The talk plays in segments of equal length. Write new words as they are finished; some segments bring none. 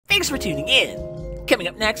Thanks for tuning in. Coming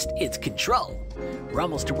up next, it's Control. We're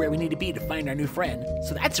almost to where we need to be to find our new friend,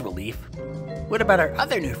 so that's a relief. What about our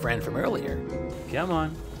other new friend from earlier? Come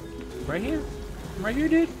on. Right here. I'm right here,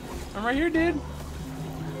 dude. I'm right here, dude.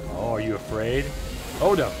 Oh, are you afraid?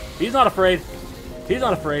 Oh, no. He's not afraid. He's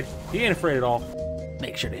not afraid. He ain't afraid at all.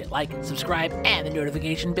 Make sure to hit like, subscribe, and the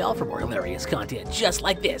notification bell for more hilarious content just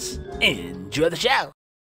like this. Enjoy the show!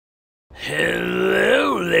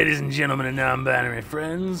 Hello, ladies and gentlemen and non-binary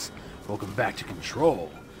friends. Welcome back to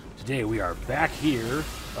Control. Today we are back here.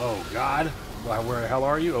 Oh, God. Where the hell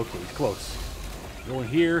are you? Okay, close. Going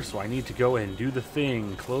here, so I need to go and do the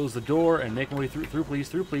thing. Close the door and make my way through, please,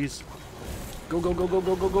 Go, go, go, go,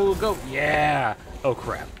 go, go, go, go. Yeah. Oh,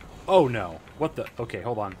 crap. Oh, no. What the? Okay,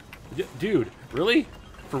 hold on. Dude, really?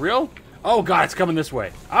 For real? Oh, God, it's coming this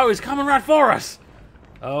way. Oh, he's coming right for us.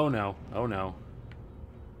 Oh, no. Oh, no.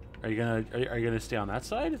 Are you gonna stay on that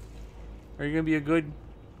side? Are you gonna be a good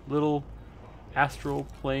little astral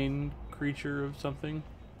plane creature of something?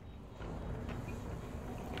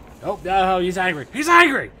 Oh, no, he's angry. He's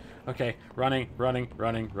angry! Okay, running.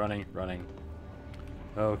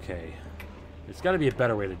 Okay. There's got to be a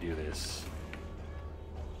better way to do this.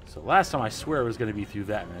 So last time I swear it was going to be through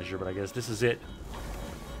that measure, but I guess this is it.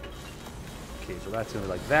 Okay, so that's going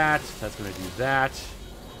to be like that. That's going to do that.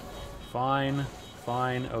 Fine.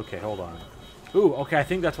 Okay, hold on. Ooh, okay, I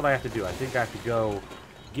think that's what I have to do. I think I have to go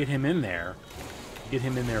get him in there. Get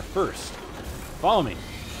him in there first. Follow me.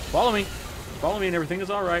 Follow me and everything is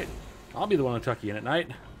alright. I'll be the one to tuck you in at night.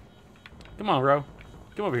 Come on, bro.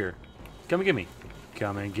 Come over here. Come and get me.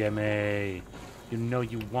 Come and get me. You know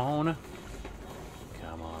you won't.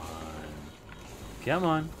 Come on. Come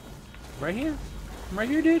on. Right here. I'm right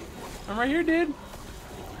here, dude. I'm right here, dude.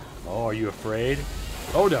 Oh, are you afraid?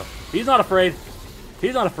 Oh, no. He's not afraid.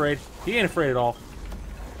 He's not afraid. He ain't afraid at all.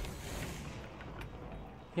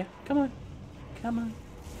 Yeah, come on. Come on.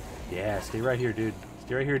 Yeah, stay right here, dude.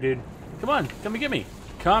 Stay right here, dude. Come on. Come and get me.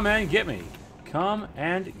 Come and get me. Come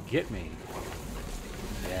and get me.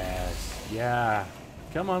 Yes. Yeah.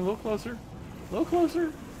 Come on, a little closer. A little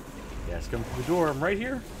closer. Yes, come through the door. I'm right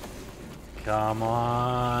here. Come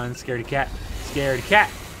on. Scaredy cat. Scaredy cat.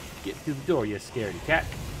 Get through the door, you scaredy cat.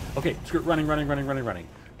 Okay, screw it. Running.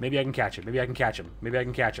 Maybe I can catch him. Maybe I can catch him. Maybe I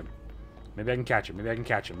can catch him. Maybe I can catch him. Maybe I can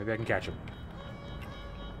catch him. Maybe I can catch him.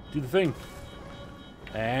 Do the thing.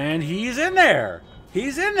 And he's in there.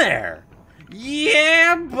 He's in there.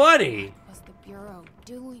 Yeah, buddy. What's the Bureau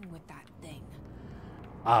doing with that thing?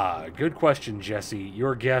 Good question, Jesse.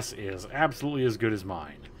 Your guess is absolutely as good as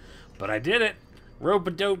mine. But I did it.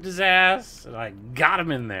 Rope-a-doped his ass, and I got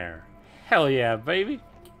him in there. Hell yeah, baby.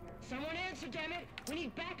 Someone answer, damn it! We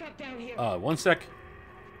need backup down here. 1 sec.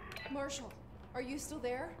 Marshall, are you still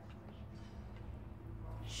there?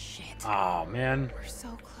 Shit. Oh man, We're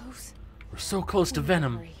so close. we're so close to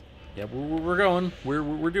Venom. Hurry. Yeah, we're going.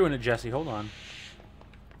 We're doing it, Jesse. Hold on.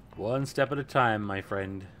 One step at a time, my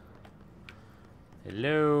friend.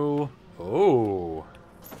 Hello. Oh.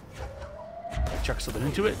 Chuck something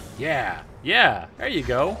into it. Yeah. There you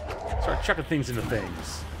go. Start chucking things into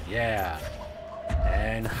things. Yeah.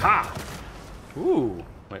 And ha. Ooh.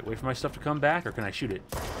 Wait for my stuff to come back, or can I shoot it?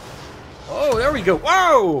 Oh, there we go.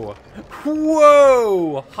 Whoa!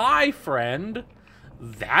 Whoa! Hi, friend.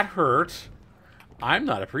 That hurt. I'm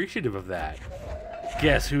not appreciative of that.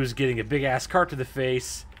 Guess who's getting a big-ass cart to the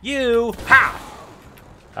face? You! Ha!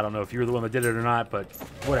 I don't know if you were the one that did it or not, but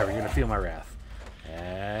whatever. You're going to feel my wrath.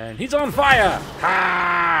 And he's on fire!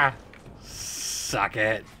 Ha! Suck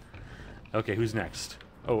it. Okay, who's next?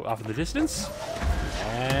 Oh, off in the distance?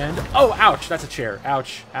 And... oh, ouch! That's a chair.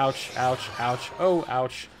 Ouch. Oh,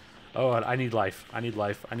 ouch. Oh, I need life. I need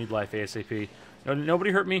life ASAP. No,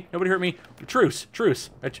 nobody hurt me. Truce.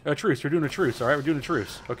 A truce. We're doing a truce, all right? We're doing a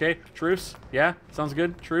truce, okay? Truce? Yeah? Sounds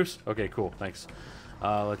good? Truce? Okay, cool. Thanks.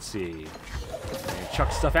 Let's see.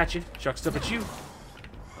 Chuck stuff at you.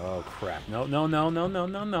 Oh, crap. No.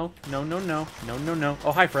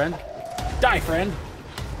 Oh, hi, friend. Die, friend.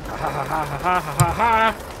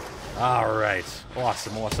 Ha. All right.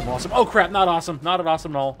 Awesome. Oh, crap. Not awesome. Not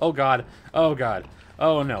awesome at all. Oh, God.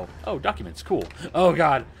 Oh, no. Oh, documents. Cool. Oh,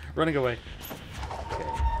 God. Running away. Okay.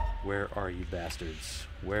 Where are you bastards?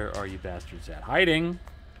 At? Hiding.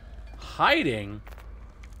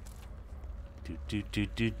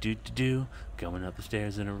 Do. Going up the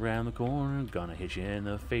stairs and around the corner. Gonna hit you in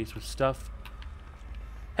the face with stuff.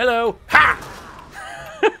 Hello. Ha!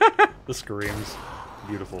 The screams.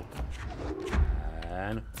 Beautiful.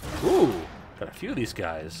 And... ooh. Got a few of these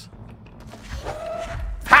guys.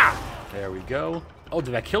 Ha! There we go. Oh,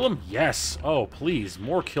 did I kill him? Yes. Oh, please.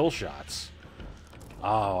 More kill shots.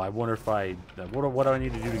 Oh, I wonder if what do I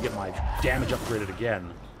need to do to get my damage upgraded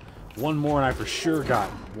again? One more and I for sure got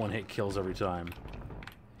one-hit kills every time.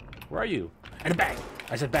 Where are you? And a bag!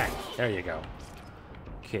 I said bag. There you go.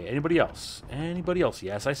 Okay, anybody else? Anybody else?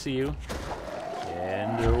 Yes, I see you.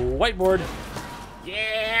 And a whiteboard.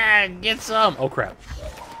 Yeah, get some! Oh, crap.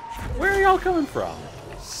 Where are y'all coming from?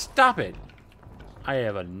 Stop it. I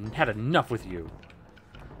have had enough with you.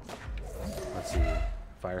 Let's see.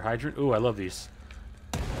 Fire hydrant. Ooh, I love these.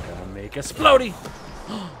 Gonna make a splody.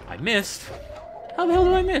 I missed. How the hell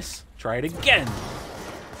did I miss? Try it again.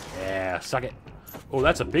 Yeah, suck it. Oh,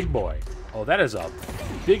 that's a big boy. Oh, that is a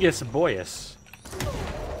biggest boyus.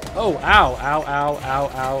 Oh, ow, ow, ow,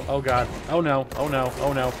 ow, ow. Oh, God. Oh, no. Oh, no.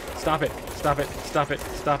 Oh, no. Stop it. Stop it. Stop it.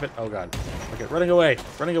 Stop it. Oh, God. Okay, running away.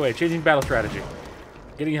 Running away. Changing battle strategy.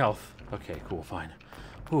 Getting health. Okay, cool. Fine.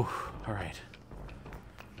 Whew. All right.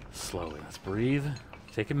 Slowly. Let's breathe.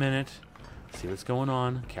 Take a minute. See what's going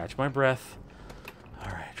on. Catch my breath.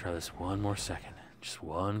 All right. Try this one more second. Just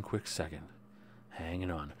one quick second.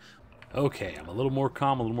 Hanging on. Okay, I'm a little more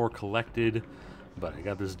calm, a little more collected, but I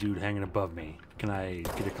got this dude hanging above me. Can I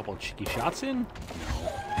get a couple of cheeky shots in? No.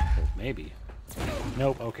 Well, maybe.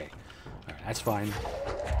 Nope. Okay. All right, that's fine.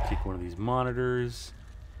 Take one of these monitors.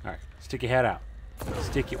 All right, stick your head out.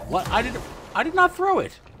 Stick it. What? I did not throw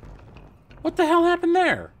it. What the hell happened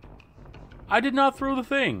there? I did not throw the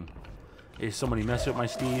thing. Is somebody messing with my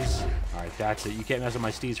steez? All right, that's it. You can't mess with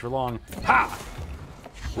my steez for long. Ha!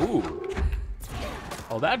 Ooh.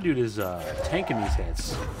 Oh, that dude is tanking these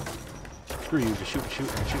hits. Screw you. Just shoot and shoot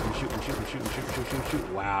and shoot and shoot and shoot and shoot and shoot and shoot and shoot.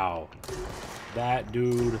 Wow. That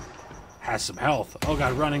dude has some health. Oh,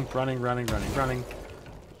 God. Running, running, running, running, running.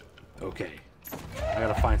 Okay. I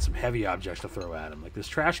gotta find some heavy objects to throw at him. Like this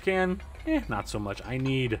trash can? Not so much. I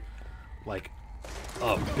need, like,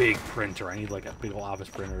 a big printer. I need, like, a big old office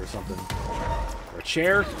printer or something. Or a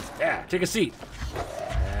chair. Yeah, take a seat.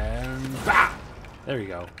 And, bah! There you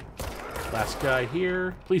go. Last guy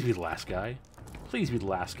here. Please be the last guy. Please be the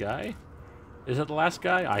last guy. Is that the last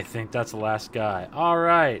guy? I think that's the last guy. All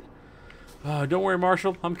right. Don't worry,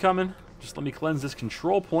 Marshall. I'm coming. Just let me cleanse this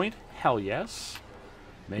control point. Hell yes.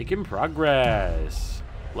 Making progress.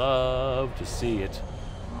 Love to see it.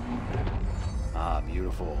 Ah,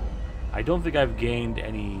 beautiful. I don't think I've gained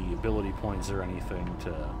any ability points or anything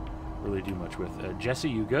to really do much with. Jesse,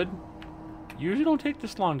 you good? You usually don't take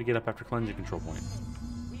this long to get up after cleansing control point.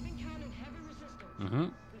 We've encountered heavy resistance. Mm-hmm.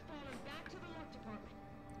 We've fallen back to the luck department.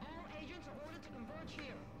 All agents are ordered to converge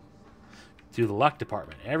here. To the luck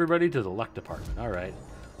department. Everybody to the luck department. All right.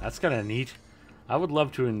 That's kind of neat. I would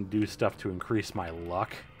love to do stuff to increase my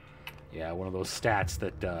luck. Yeah, one of those stats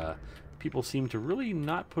that people seem to really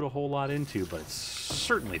not put a whole lot into, but it's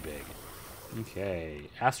certainly big. Okay.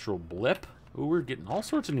 Astral blip. Ooh, we're getting all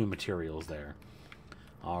sorts of new materials there.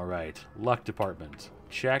 All right. Luck department.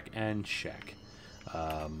 Check and check.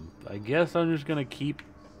 I guess I'm just going to keep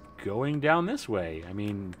going down this way. I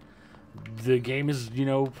mean, the game is, you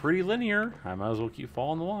know, pretty linear. I might as well keep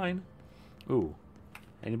following the line. Ooh.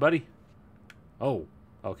 Anybody? Oh.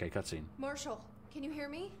 Okay, cutscene. Marshall, can you hear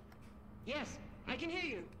me? Yes, I can hear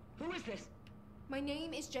you. Who is this? My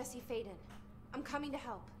name is Jesse Faden. I'm coming to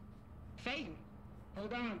help. Faden.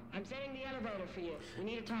 Hold on. I'm setting the elevator for you. We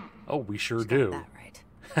need to talk. Oh, we sure Got do. that right.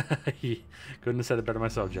 Couldn't have said it better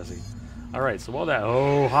myself, Jesse. All right, so all that.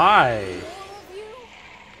 Oh, hi. All of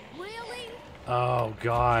you? Really? Oh,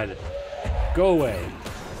 God. Go away.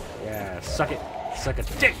 Yeah, suck it. Suck a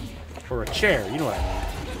dick. Or a chair. You know what I mean.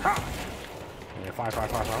 Ha! Yeah,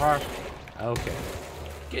 fire.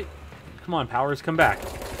 Okay. Come on, Powers. Come back.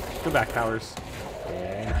 Come back, Powers.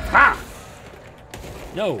 And ha!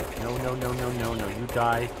 No. No. You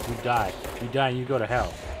die. And you go to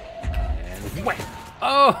hell. And wham!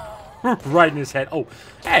 Oh! Right in his head. Oh,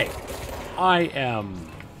 hey! I am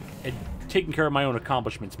taking care of my own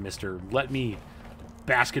accomplishments, mister. Let me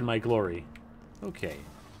bask in my glory. Okay.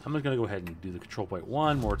 I'm just going to go ahead and do the control point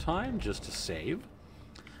one more time just to save.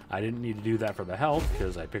 I didn't need to do that for the health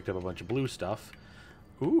because I picked up a bunch of blue stuff.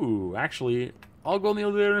 Ooh, actually, I'll go in the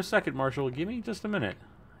elevator in a second, Marshall. Give me just a minute.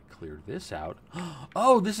 I cleared this out.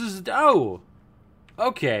 Oh, this is... Oh!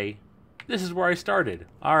 Okay. This is where I started.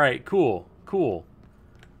 All right, cool.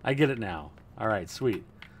 I get it now. All right, sweet.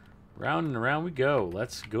 Round and around we go.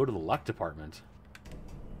 Let's go to the luck department.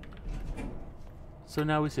 So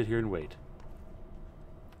now we sit here and wait.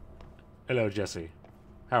 Hello, Jesse.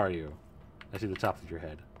 How are you? I see the top of your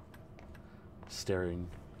head. Staring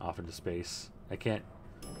off into space. I can't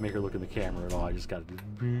make her look in the camera at all. I just gotta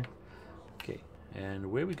do... Okay. And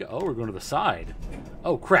away we go. Oh, we're going to the side.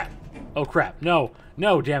 Oh, crap. No,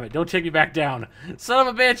 damn it. Don't take me back down. Son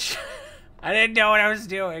of a bitch. I didn't know what I was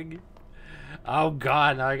doing. Oh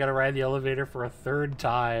god, now I gotta ride the elevator for a third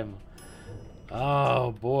time.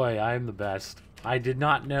 Oh boy, I'm the best. I did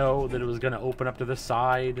not know that it was gonna open up to the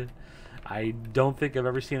side. I don't think I've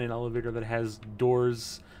ever seen an elevator that has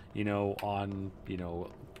doors, you know, on, you know,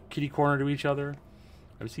 kitty corner to each other.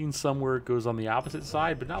 I've seen some where it goes on the opposite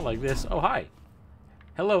side, but not like this. Oh, hi.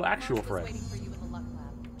 Hello, actual friend. Waiting for you in the luck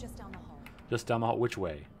lab, just down the hall. Just down the hall. Which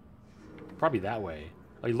way? Probably that way.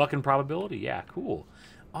 Oh, luck and probability? Yeah, cool.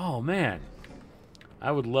 Oh, man.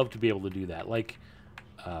 I would love to be able to do that. Like,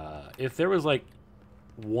 if there was, like,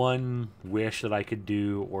 one wish that I could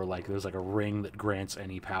do, or, like, there's, like, a ring that grants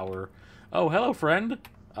any power. Oh, hello, friend.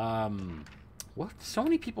 What? So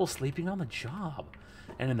many people sleeping on the job.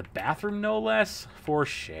 And in the bathroom, no less? For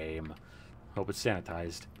shame. Hope it's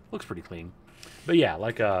sanitized. Looks pretty clean. But yeah,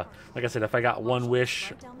 like I said, if I got one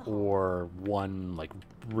wish or one like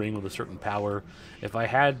ring with a certain power, if I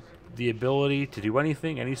had the ability to do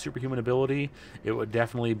anything, any superhuman ability, it would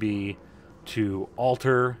definitely be to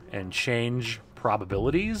alter and change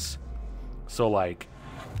probabilities. So like,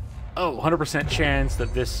 oh, 100% chance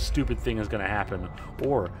that this stupid thing is going to happen,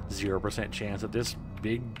 or 0% chance that this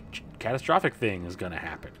big catastrophic thing is going to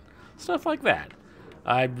happen. Stuff like that.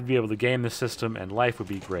 I'd be able to game the system, and life would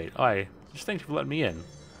be great. Just thanks for letting me in.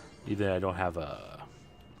 Even though I don't have a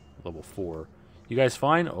level 4. You guys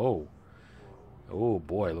fine? Oh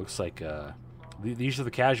boy, looks like these are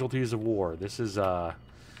the casualties of war. This is There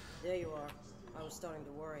you are. I was starting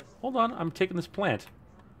to worry. Hold on, I'm taking this plant.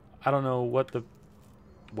 I don't know what the...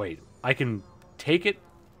 Wait, I can take it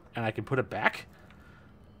and I can put it back?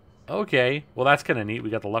 Okay, well that's kind of neat. We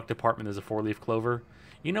got the luck department. There's a 4-leaf clover.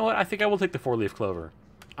 You know what? I think I will take the 4-leaf clover.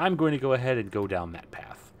 I'm going to go ahead and go down that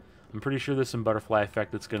path. I'm pretty sure there's some butterfly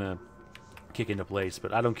effect that's going to kick into place,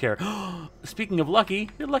 but I don't care. Speaking of lucky,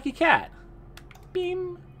 you're a lucky cat.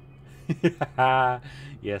 Beam.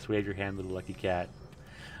 Yes, wave your hand, little lucky cat.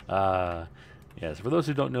 Yes, for those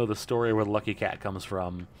who don't know the story where the lucky cat comes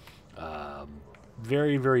from,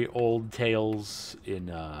 very, very old tales in,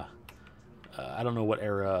 I don't know what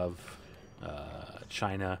era of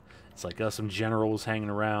China. It's like some generals hanging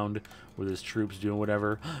around with his troops doing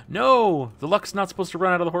whatever. No! The luck's not supposed to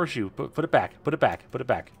run out of the horseshoe. Put it back. Put it back. Put it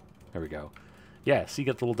back. There we go. Yeah, see, you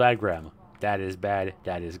got the little diagram. That is bad.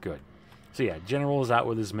 That is good. So yeah, general is out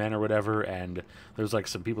with his men or whatever, and there's like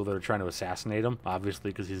some people that are trying to assassinate him,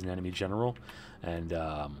 obviously because he's an enemy general. And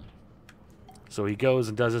so he goes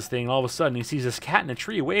and does his thing, and all of a sudden he sees this cat in a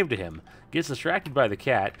tree wave to him. Gets distracted by the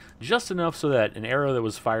cat, just enough so that an arrow that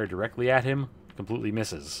was fired directly at him completely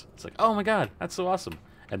misses. It's like, oh my god, that's so awesome.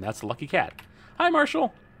 And that's the lucky cat. Hi,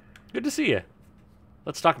 Marshall. Good to see you.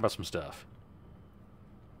 Let's talk about some stuff.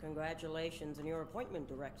 Congratulations on your appointment,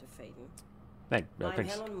 Director Faden. Thanks. I'm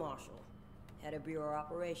Helen Marshall, head of Bureau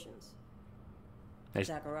Operations. Nice.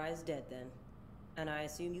 Zachariah's dead then, and I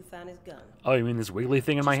assume you found his gun. Oh, you mean this wiggly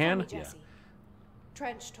thing in my Just call hand? me Jesse.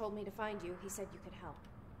 Trench told me to find you. He said you could help.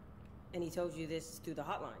 And he told you this through the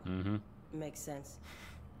hotline. Mm-hmm. Makes sense.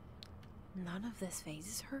 None of this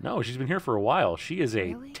phases her? No, she's been here for a while. She is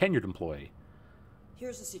a Really? tenured employee.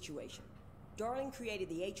 Here's the situation. Darling created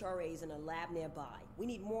the HRAs in a lab nearby. We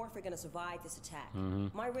need more if we're going to survive this attack.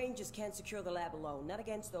 My rangers can't secure the lab alone, not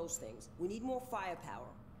against those things. We need more firepower.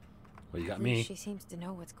 Well, you got At least me. She seems to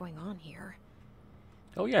know what's going on here.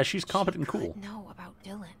 Oh yeah, she's competent and She cool. could know about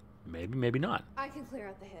Dylan. Maybe, maybe not. I can clear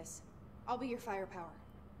out the hiss. I'll be your firepower.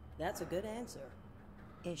 That's a good answer.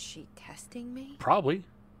 Is she testing me? Probably.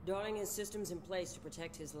 Darling has systems in place to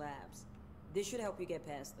protect his labs. This should help you get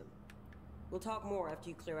past them. We'll talk more after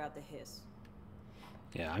you clear out the hiss.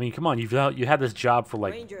 Yeah, I mean, come on, you had this job for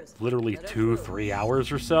like Rangers, literally let us 2-3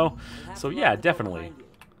 hours or so. We'll have So to yeah, lock the door definitely. behind you.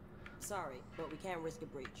 Sorry, but we can't risk a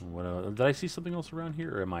breach. What, did I see something else around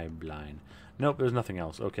here, or am I blind? Nope, there's nothing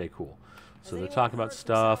else. Okay, cool. So they're anyone talking about heard from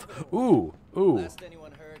stuff. Salvador? Ooh. Last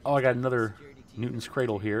anyone heard, Oh, I got the another security team Newton's is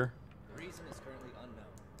Cradle moving. here. The reason is currently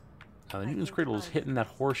unknown. The Newton's Cradle is hitting that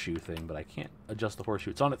horseshoe thing, but I can't adjust the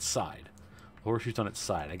horseshoe. It's on its side. The horseshoe's on its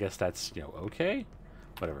side. I guess that's, okay?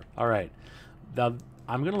 Whatever. All right. Now,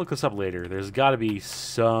 I'm going to look this up later. There's got to be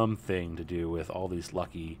something to do with all these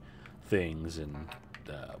lucky things and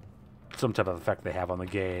some type of effect they have on the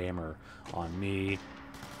game or on me.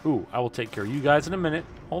 Ooh, I will take care of you guys in a minute.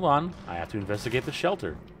 Hold on. I have to investigate the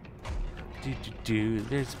shelter.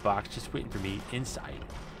 There's a box just waiting for me inside.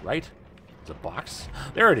 Right? There's a box?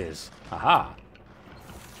 There it is. Aha.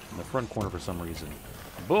 In the front corner for some reason.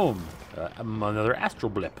 Boom. Another astral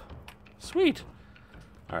blip. Sweet.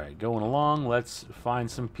 Alright, going along. Let's find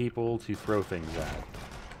some people to throw things at.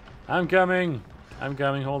 I'm coming.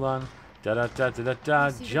 Hold on. I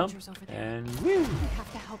see jump, Rangers over there. and woo! We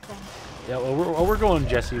have to help them. Yeah, well, we're going,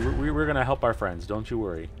 Jesse. We're gonna help our friends. Don't you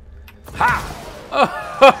worry. Ha! Oh,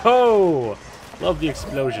 ho, ho! Love the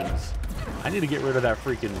explosions. I need to get rid of that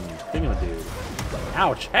freaking thingamadude.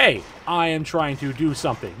 Ouch! Hey, I am trying to do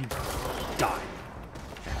something. You die,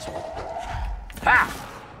 asshole. Ha!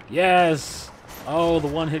 Yes. Oh, the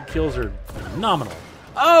one-hit kills are phenomenal.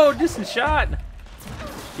 Oh, distant shot.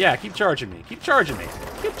 Yeah, keep charging me. Keep charging me.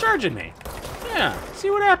 Keep charging me. Yeah, see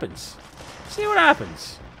what happens. See what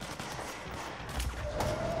happens.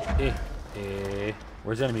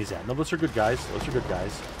 Where's enemies at? No, those are good guys. Those are good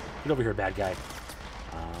guys. Get over here, bad guy.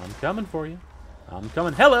 I'm coming for you. I'm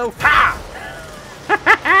coming. Hello. Ha!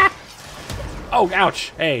 Oh,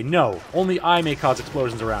 ouch. Hey, no. Only I may cause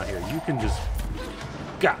explosions around here. You can just...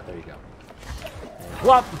 God, there you go. And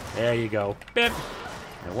whoop. There you go. Bip.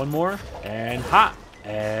 And one more. And ha.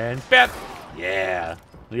 And bip. Yeah.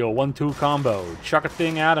 The old 1-2 combo. Chuck a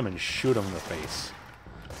thing at him and shoot him in the face.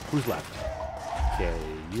 Who's left? Okay.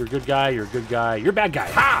 You're a good guy. You're a good guy. You're a bad guy.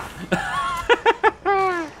 Ha!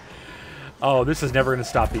 Oh, this is never going to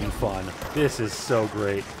stop being fun. This is so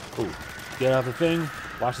great. Ooh. Get out of the thing.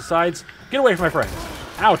 Watch the sides. Get away from my friends.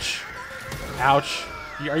 Ouch. Ouch.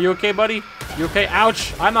 Are you okay, buddy? You okay?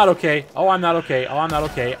 Ouch. I'm not okay. Oh, I'm not okay. Oh, I'm not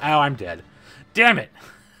okay. Oh, I'm dead. Damn it.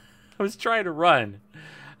 I was trying to run.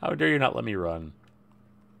 How dare you not let me run?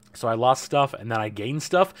 So I lost stuff, and then I gained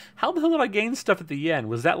stuff? How the hell did I gain stuff at the end?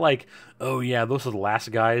 Was that like, oh yeah, those are the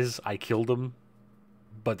last guys. I killed them,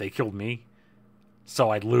 but they killed me. So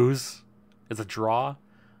I'd lose. It's a draw.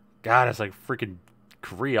 God, it's like freaking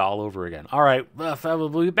Korea all over again. All right, we'll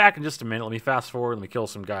be back in just a minute. Let me fast forward. Let me kill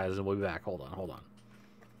some guys, and we'll be back. Hold on, hold on.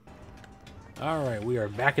 All right, we are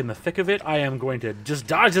back in the thick of it. I am going to just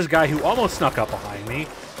dodge this guy who almost snuck up behind me.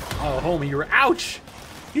 Oh, homie, you were... Ouch!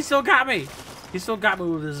 He still got me. He still got me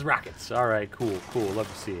with his rockets. All right, cool, cool. Love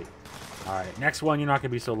to see it. All right, next one, you're not going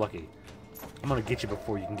to be so lucky. I'm going to get you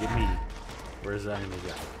before you can get me. Where's the enemies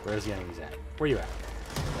at? Where's the enemies at? Where you at?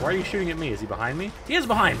 Why are you shooting at me? Is he behind me? He is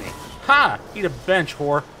behind me. Ha! Eat a bench,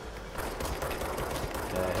 whore.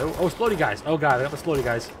 Oh, explodey guys. Oh, God, I got the explodey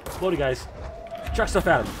guys. Explodey guys. Chuck stuff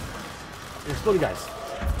at them. Explodey guys.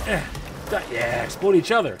 Yeah, explode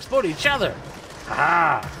each other. Explode each other.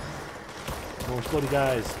 Ha! More explodey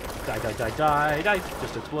guys. Die, die, die, die, die.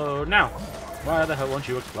 Just explode now. Why the hell won't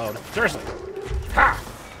you explode? Seriously. Ha!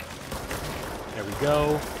 There we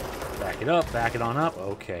go. Back it up. Back it on up.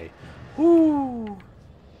 Okay. Woo!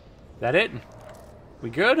 That it? We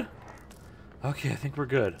good? Okay, I think we're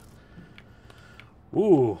good.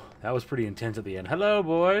 Ooh, that was pretty intense at the end. Hello,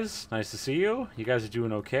 boys. Nice to see you. You guys are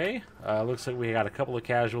doing okay. Looks like we got a couple of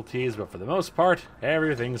casualties, but for the most part,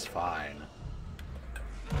 everything's fine.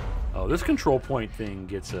 Oh, this control point thing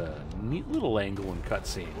gets a neat little angle and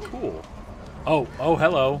cutscene. Cool. Oh,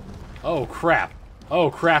 hello. Oh, crap. Oh,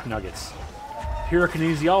 crap, Nuggets.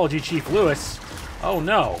 Pyrokinesiology Chief Lewis. Oh,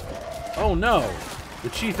 no. Oh, no. The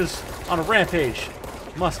Chief is on a rampage.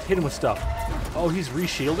 Must hit him with stuff. Oh, he's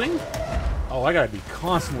re-shielding? Oh, I gotta be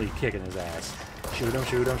constantly kicking his ass. Shoot him,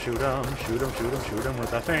 shoot him, shoot him, shoot him, shoot him, shoot him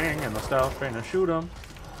with the thing and the stuff and shoot him.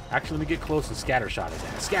 Actually, let me get close and scatter shot his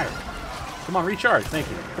ass. Scatter. Come on, recharge. Thank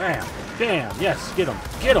you. Bam. Bam. Yes, get him.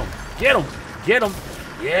 Get him. Get him. Get him.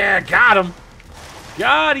 Yeah, got him.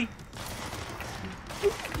 Got him.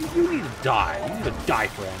 You need to die. You need to die,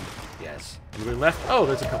 friend. Yes. Anybody left? Oh,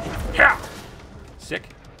 there's a couple. Yeah. Sick.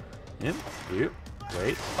 Him. You.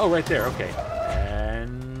 Wait. Oh, right there. Okay.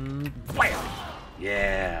 And bam.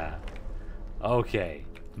 Yeah. Okay.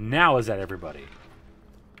 Now is that everybody?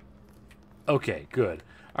 Okay, good.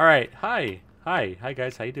 All right. Hi. Hi. Hi,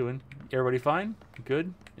 guys. How you doing? Everybody fine?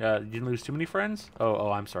 Good? You didn't lose too many friends?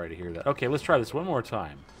 Oh, I'm sorry to hear that. Okay, let's try this one more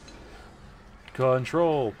time.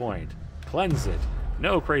 Control point. Cleanse it.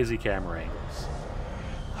 No crazy camera angles.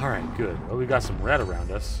 Alright, good. Well, we got some red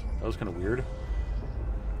around us. That was kind of weird.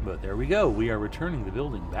 But there we go. We are returning the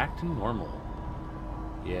building back to normal.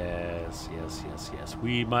 Yes, yes, yes, yes.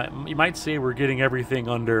 You might say we're getting everything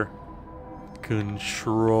under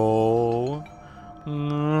control.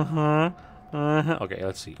 Okay,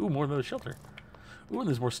 let's see. Ooh, more of the shelter. Ooh, and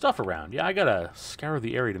there's more stuff around. Yeah, I gotta scour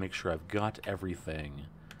the area to make sure I've got everything.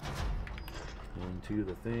 Into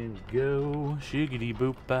the thing go. Shiggity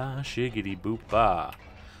boop-ba, shiggity boop-ba.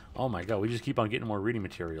 Oh my god, we just keep on getting more reading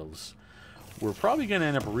materials. We're probably gonna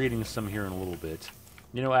end up reading some here in a little bit.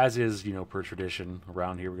 You know, as is, you know, per tradition,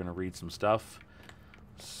 around here we're gonna read some stuff.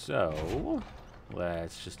 So,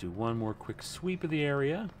 let's just do one more quick sweep of the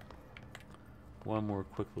area. One more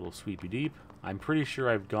quick little sweepy deep. I'm pretty sure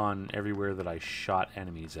I've gone everywhere that I shot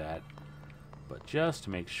enemies at. But just to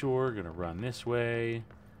make sure, gonna run this way.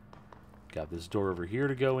 Got this door over here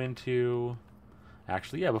to go into.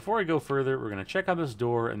 Actually, yeah, before I go further, we're going to check out this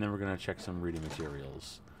door, and then we're going to check some reading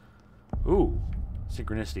materials. Ooh,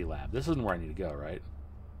 Synchronicity Lab. This isn't where I need to go, right?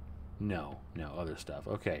 No, other stuff.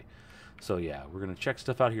 Okay, so yeah, we're going to check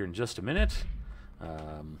stuff out here in just a minute.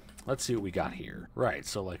 Let's see what we got here. Right,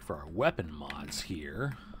 so like for our weapon mods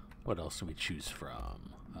here, what else can we choose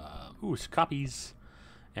from? Ooh, it's copies.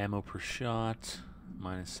 Ammo per shot,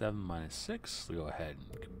 -7, -6. We'll go ahead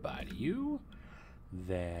and goodbye to you.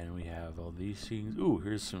 Then we have all these things. Ooh,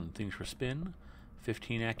 here's some things for spin.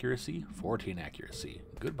 15 accuracy, 14 accuracy.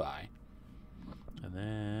 Goodbye. And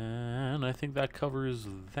then I think that covers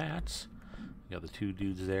that. We got the 2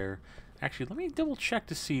 dudes there. Actually, let me double check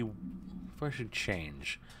to see if I should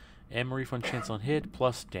change. Ammo refund chance on hit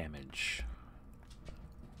plus damage.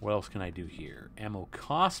 What else can I do here? Ammo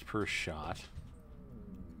cost per shot.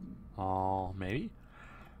 Maybe.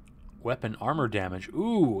 Weapon armor damage.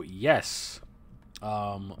 Ooh, yes.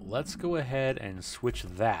 Let's go ahead and switch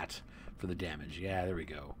that for the damage. Yeah, there we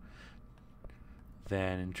go.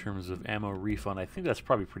 Then in terms of ammo refund, I think that's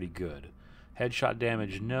probably pretty good. Headshot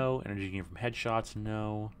damage, no. Energy gain from headshots,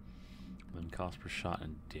 no. Then cost per shot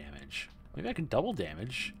and damage. Maybe I can double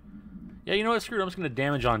damage. Yeah, you know what? Screw it. I'm just going to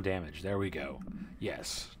damage on damage. There we go.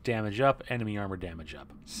 Yes. Damage up, enemy armor damage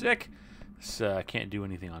up. Sick. So, can't do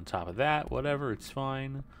anything on top of that. Whatever, it's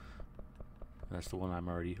fine. That's the one I'm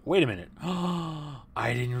already... Wait a minute. Oh,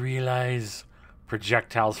 I didn't realize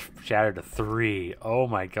projectiles shattered to 3. Oh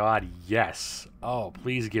my god, yes. Oh,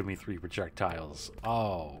 please give me 3 projectiles.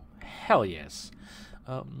 Oh, hell yes.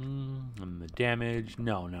 And the damage...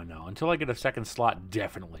 No. Until I get a second slot,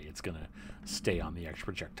 definitely it's going to stay on the extra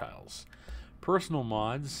projectiles. Personal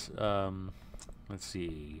mods. Let's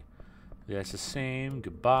see. That's the same.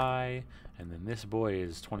 Goodbye. And then this boy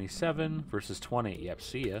is 27 versus 20. Yep,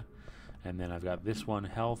 see ya. And then I've got this one,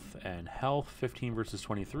 health and health, 15 versus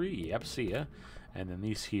 23. Yep, see ya. And then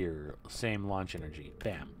these here, same launch energy.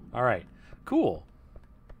 Bam. All right, cool.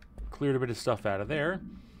 Cleared a bit of stuff out of there.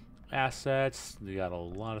 Assets, we got a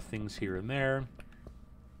lot of things here and there.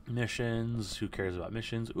 Missions, who cares about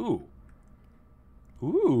missions? Ooh.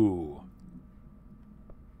 Ooh.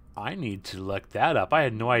 I need to look that up. I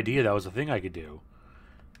had no idea that was a thing I could do.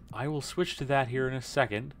 I will switch to that here in a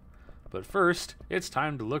second. But first, it's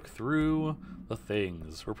time to look through the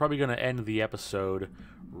things. We're probably going to end the episode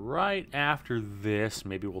right after this.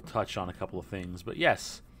 Maybe we'll touch on a couple of things. But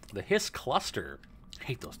yes, the Hiss cluster. I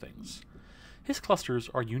hate those things. Hiss clusters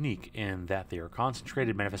are unique in that they are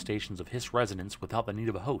concentrated manifestations of Hiss resonance without the need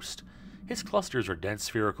of a host. Hiss clusters are dense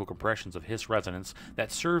spherical compressions of Hiss resonance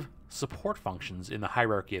that serve support functions in the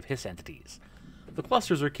hierarchy of Hiss entities. The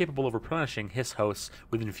clusters are capable of replenishing Hiss hosts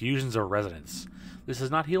with infusions of resonance. This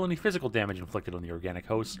does not heal any physical damage inflicted on the organic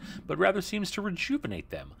hosts, but rather seems to rejuvenate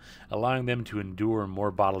them, allowing them to endure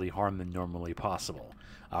more bodily harm than normally possible.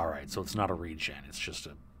 Alright, so it's not a regen, it's just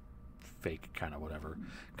a fake kind of whatever.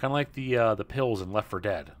 Kind of like the pills in Left 4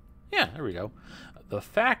 Dead. Yeah, there we go. The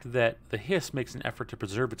fact that the Hiss makes an effort to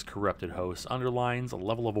preserve its corrupted hosts underlines a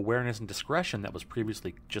level of awareness and discretion that was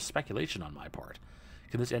previously just speculation on my part.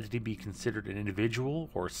 Can this entity be considered an individual,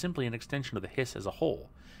 or simply an extension of the Hiss as a whole?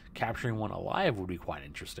 Capturing one alive would be quite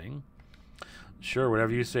interesting. Sure,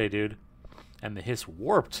 whatever you say, dude. And the Hiss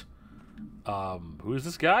warped. Who is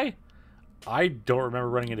this guy? I don't remember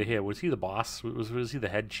running into him. Was he the boss? Was he the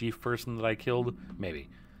head chief person that I killed? Maybe.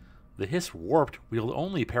 The Hiss warped wield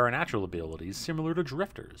only paranatural abilities similar to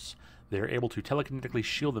drifters. They are able to telekinetically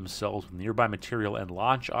shield themselves with nearby material and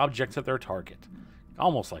launch objects at their target.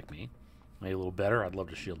 Almost like me. Maybe a little better. I'd love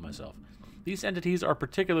to shield myself. These entities are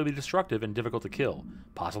particularly destructive and difficult to kill,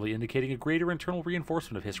 possibly indicating a greater internal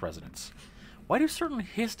reinforcement of Hiss resonance. Why do certain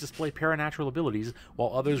Hiss display paranatural abilities while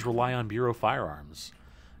others rely on Bureau firearms?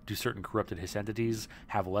 Do certain corrupted Hiss entities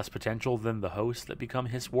have less potential than the hosts that become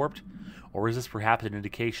Hiss warped? Or is this perhaps an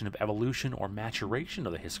indication of evolution or maturation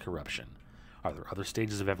of the Hiss corruption? Are there other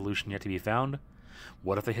stages of evolution yet to be found?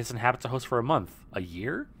 What if the Hiss inhabits a host for a month? A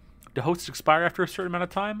year? Do hosts expire after a certain amount of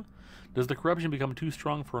time? Does the corruption become too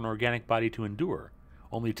strong for an organic body to endure?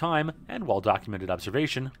 Only time, and well-documented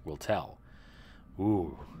observation, will tell.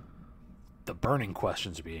 Ooh. The burning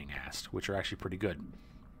questions are being asked, which are actually pretty good.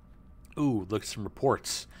 Ooh, look at some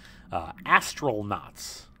reports.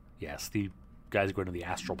 Astronauts. Yes, the guys going to the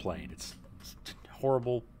astral plane. It's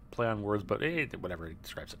horrible play on words, but whatever, it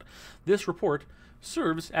describes it. This report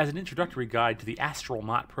serves as an introductory guide to the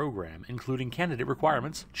astronaut program, including candidate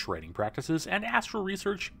requirements, training practices, and astral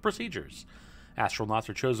research procedures. Astronauts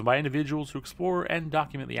are chosen by individuals who explore and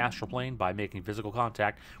document the astral plane by making physical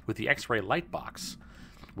contact with the X-ray light box,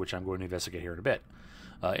 which I'm going to investigate here in a bit,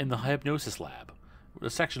 in the hypnosis lab. a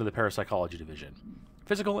section of the parapsychology division.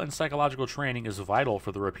 Physical and psychological training is vital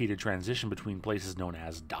for the repeated transition between places known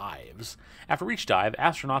as dives. After each dive,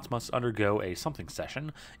 astronauts must undergo a something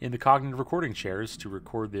session in the cognitive recording chairs to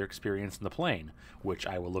record their experience in the plane, which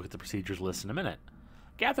I will look at the procedures list in a minute.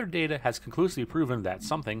 Gathered data has conclusively proven that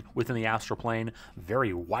something within the astral plane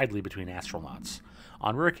vary widely between astronauts.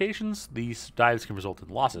 On rare occasions, these dives can result in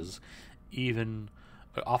losses,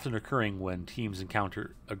 often occurring when teams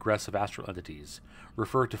encounter aggressive astral entities.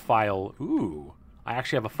 Refer to file... Ooh, I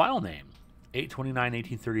actually have a file name.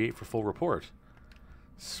 8/29/1838 for full report.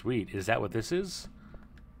 Sweet. Is that what this is?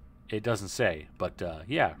 It doesn't say, but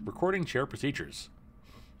yeah, recording chair procedures.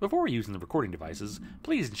 Before using the recording devices,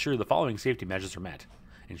 please ensure the following safety measures are met.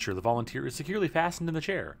 Ensure the volunteer is securely fastened in the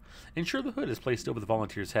chair. Ensure the hood is placed over the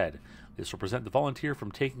volunteer's head. This will prevent the volunteer from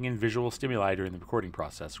taking in visual stimuli during the recording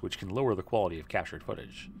process, which can lower the quality of captured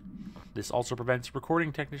footage. This also prevents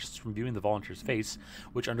recording technicians from viewing the volunteer's face,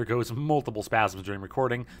 which undergoes multiple spasms during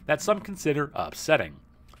recording that some consider upsetting.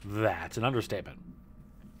 That's an understatement.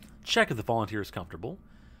 Check if the volunteer is comfortable.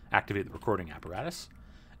 Activate the recording apparatus.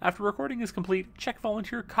 After recording is complete, check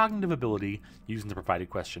volunteer cognitive ability using the provided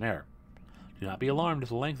questionnaire. Do not be alarmed if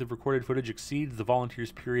the length of recorded footage exceeds the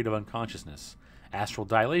volunteer's period of unconsciousness. Astral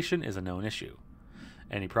dilation is a known issue.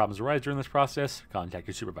 Any problems arise during this process, contact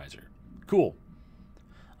your supervisor. Cool.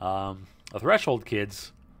 A threshold,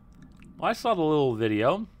 kids. Well, I saw the little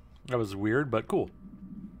video. That was weird, but cool.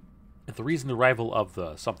 If the reason the arrival of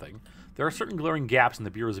the something, there are certain glaring gaps in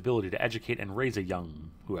the Bureau's ability to educate and raise a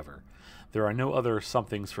young whoever. There are no other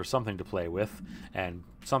somethings for something to play with, and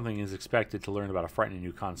something is expected to learn about a frightening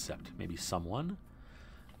new concept. Maybe someone?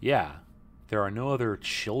 Yeah. There are no other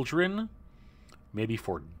children? Maybe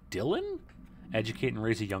for Dylan? Educate and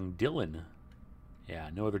raise a young Dylan. Yeah,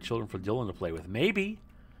 no other children for Dylan to play with. Maybe.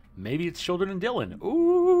 Maybe it's children and Dylan.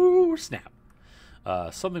 Ooh, snap.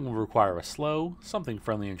 Something will require a slow,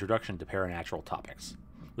 something-friendly introduction to paranatural topics.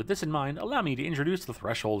 With this in mind, allow me to introduce The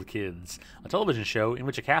Threshold Kids, a television show in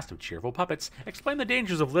which a cast of cheerful puppets explain the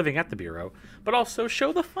dangers of living at the Bureau, but also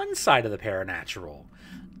show the fun side of the paranatural.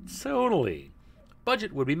 Totally.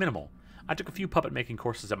 Budget would be minimal. I took a few puppet-making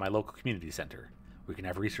courses at my local community center. We can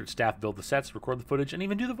have research staff build the sets, record the footage, and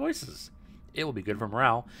even do the voices. It will be good for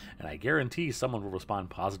morale, and I guarantee someone will respond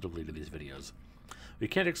positively to these videos. We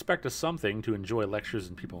can't expect a something to enjoy lectures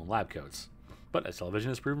and people in lab coats. But as television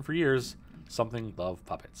has proven for years, something love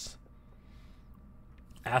puppets.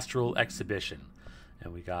 Astral exhibition.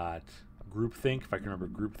 And we got groupthink, if I can remember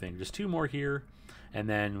groupthink. Just two more here, and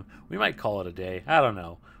then we might call it a day. I don't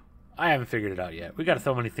know. I haven't figured it out yet. We got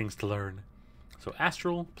so many things to learn. So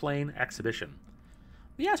astral plane exhibition.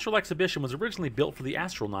 The Astral Exhibition was originally built for the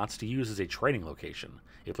astronauts to use as a training location,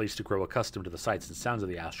 a place to grow accustomed to the sights and sounds of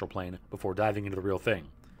the astral plane before diving into the real thing.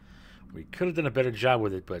 We could have done a better job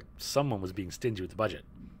with it, but someone was being stingy with the budget.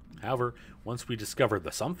 However, once we discovered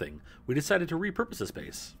the something, we decided to repurpose the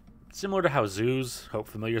space. Similar to how zoos hope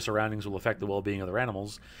familiar surroundings will affect the well-being of their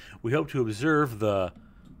animals, we hope to observe the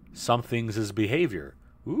somethings' behavior.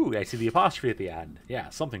 Ooh, I see the apostrophe at the end. Yeah,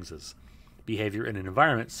 somethings' behavior in an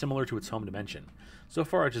environment similar to its home dimension. So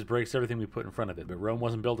far, it just breaks everything we put in front of it, but Rome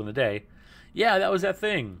wasn't built in a day. Yeah, that was that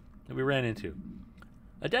thing that we ran into.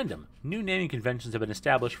 Addendum. New naming conventions have been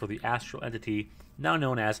established for the astral entity, now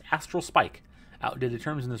known as Astral Spike. Outdated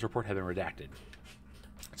terms in this report have been redacted.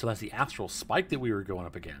 So that's the Astral Spike that we were going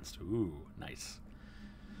up against. Ooh, nice.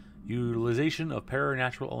 Utilization of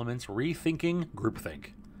paranatural elements, rethinking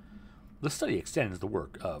groupthink. The study extends the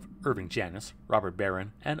work of Irving Janis, Robert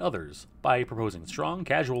Barron, and others by proposing strong,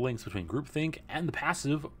 casual links between groupthink and the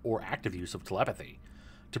passive or active use of telepathy.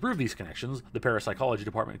 To prove these connections, the parapsychology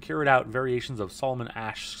department carried out variations of Solomon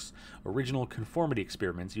Asch's original conformity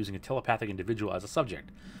experiments using a telepathic individual as a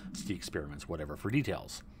subject. See experiments, whatever, for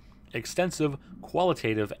details. Extensive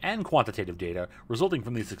qualitative and quantitative data resulting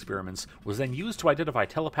from these experiments was then used to identify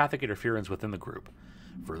telepathic interference within the group.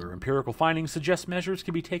 Further empirical findings suggest measures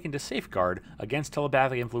can be taken to safeguard against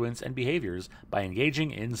telepathic influence and behaviors by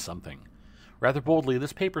engaging in something. Rather boldly,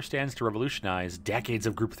 this paper stands to revolutionize decades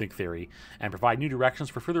of groupthink theory and provide new directions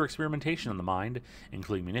for further experimentation on the mind,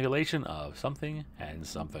 including manipulation of something and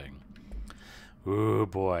something. Ooh,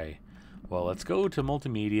 boy. Well, let's go to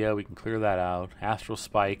multimedia. We can clear that out. Astral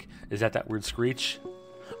Spike. Is that weird screech?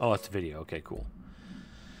 Oh, it's video. Okay, cool.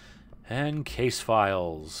 And case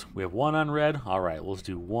files. We have one unread. All right, let's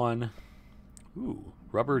do one. Ooh,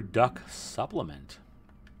 rubber duck supplement.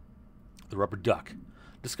 The rubber duck.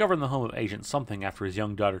 Discovered in the home of Agent Something after his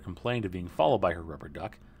young daughter complained of being followed by her rubber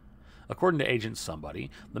duck. According to Agent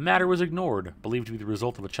Somebody, the matter was ignored, believed to be the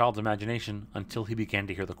result of a child's imagination, until he began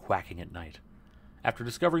to hear the quacking at night. After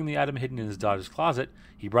discovering the item hidden in his daughter's closet,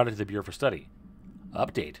 he brought it to the Bureau for study.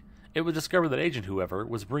 Update. It was discovered that Agent Whoever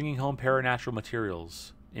was bringing home paranatural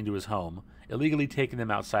materials into his home, illegally taking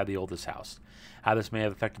them outside the oldest house. How this may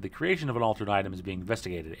have affected the creation of an altered item is being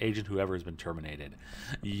investigated. Agent Whoever has been terminated.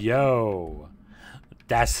 Yo!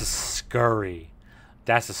 That's a scurry.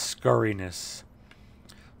 That's a scurriness.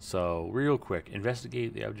 So, real quick,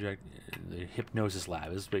 investigate the object, the hypnosis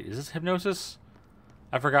lab. Is this hypnosis?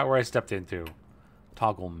 I forgot where I stepped into.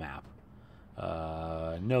 Toggle map.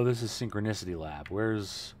 No, this is synchronicity lab.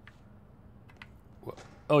 Where's...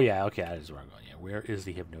 Oh, yeah, okay, that is where I'm going. Yeah, where is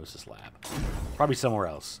the hypnosis lab? Probably somewhere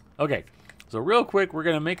else. Okay, so real quick, we're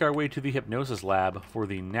going to make our way to the hypnosis lab for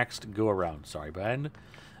the next go-around. Sorry, bud.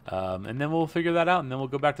 And then we'll figure that out, and then we'll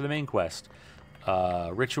go back to the main quest.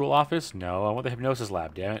 Ritual office? No, I want the hypnosis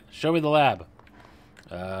lab, damn it. Show me the lab.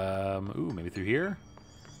 Ooh, maybe through here?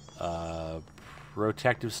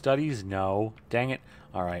 Protective studies? No. Dang it.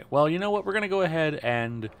 Alright, well, you know what? We're going to go ahead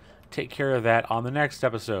and take care of that on the next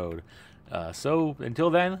episode. So, until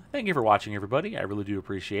then, thank you for watching, everybody. I really do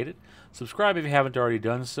appreciate it. Subscribe if you haven't already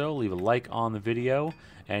done so. Leave a like on the video.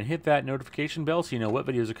 And hit that notification bell so you know what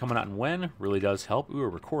videos are coming out and when. Really does help. Ooh, a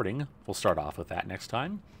recording. We'll start off with that next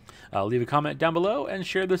time. Leave a comment down below and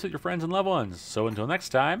share this with your friends and loved ones. So, until next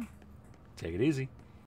time, take it easy.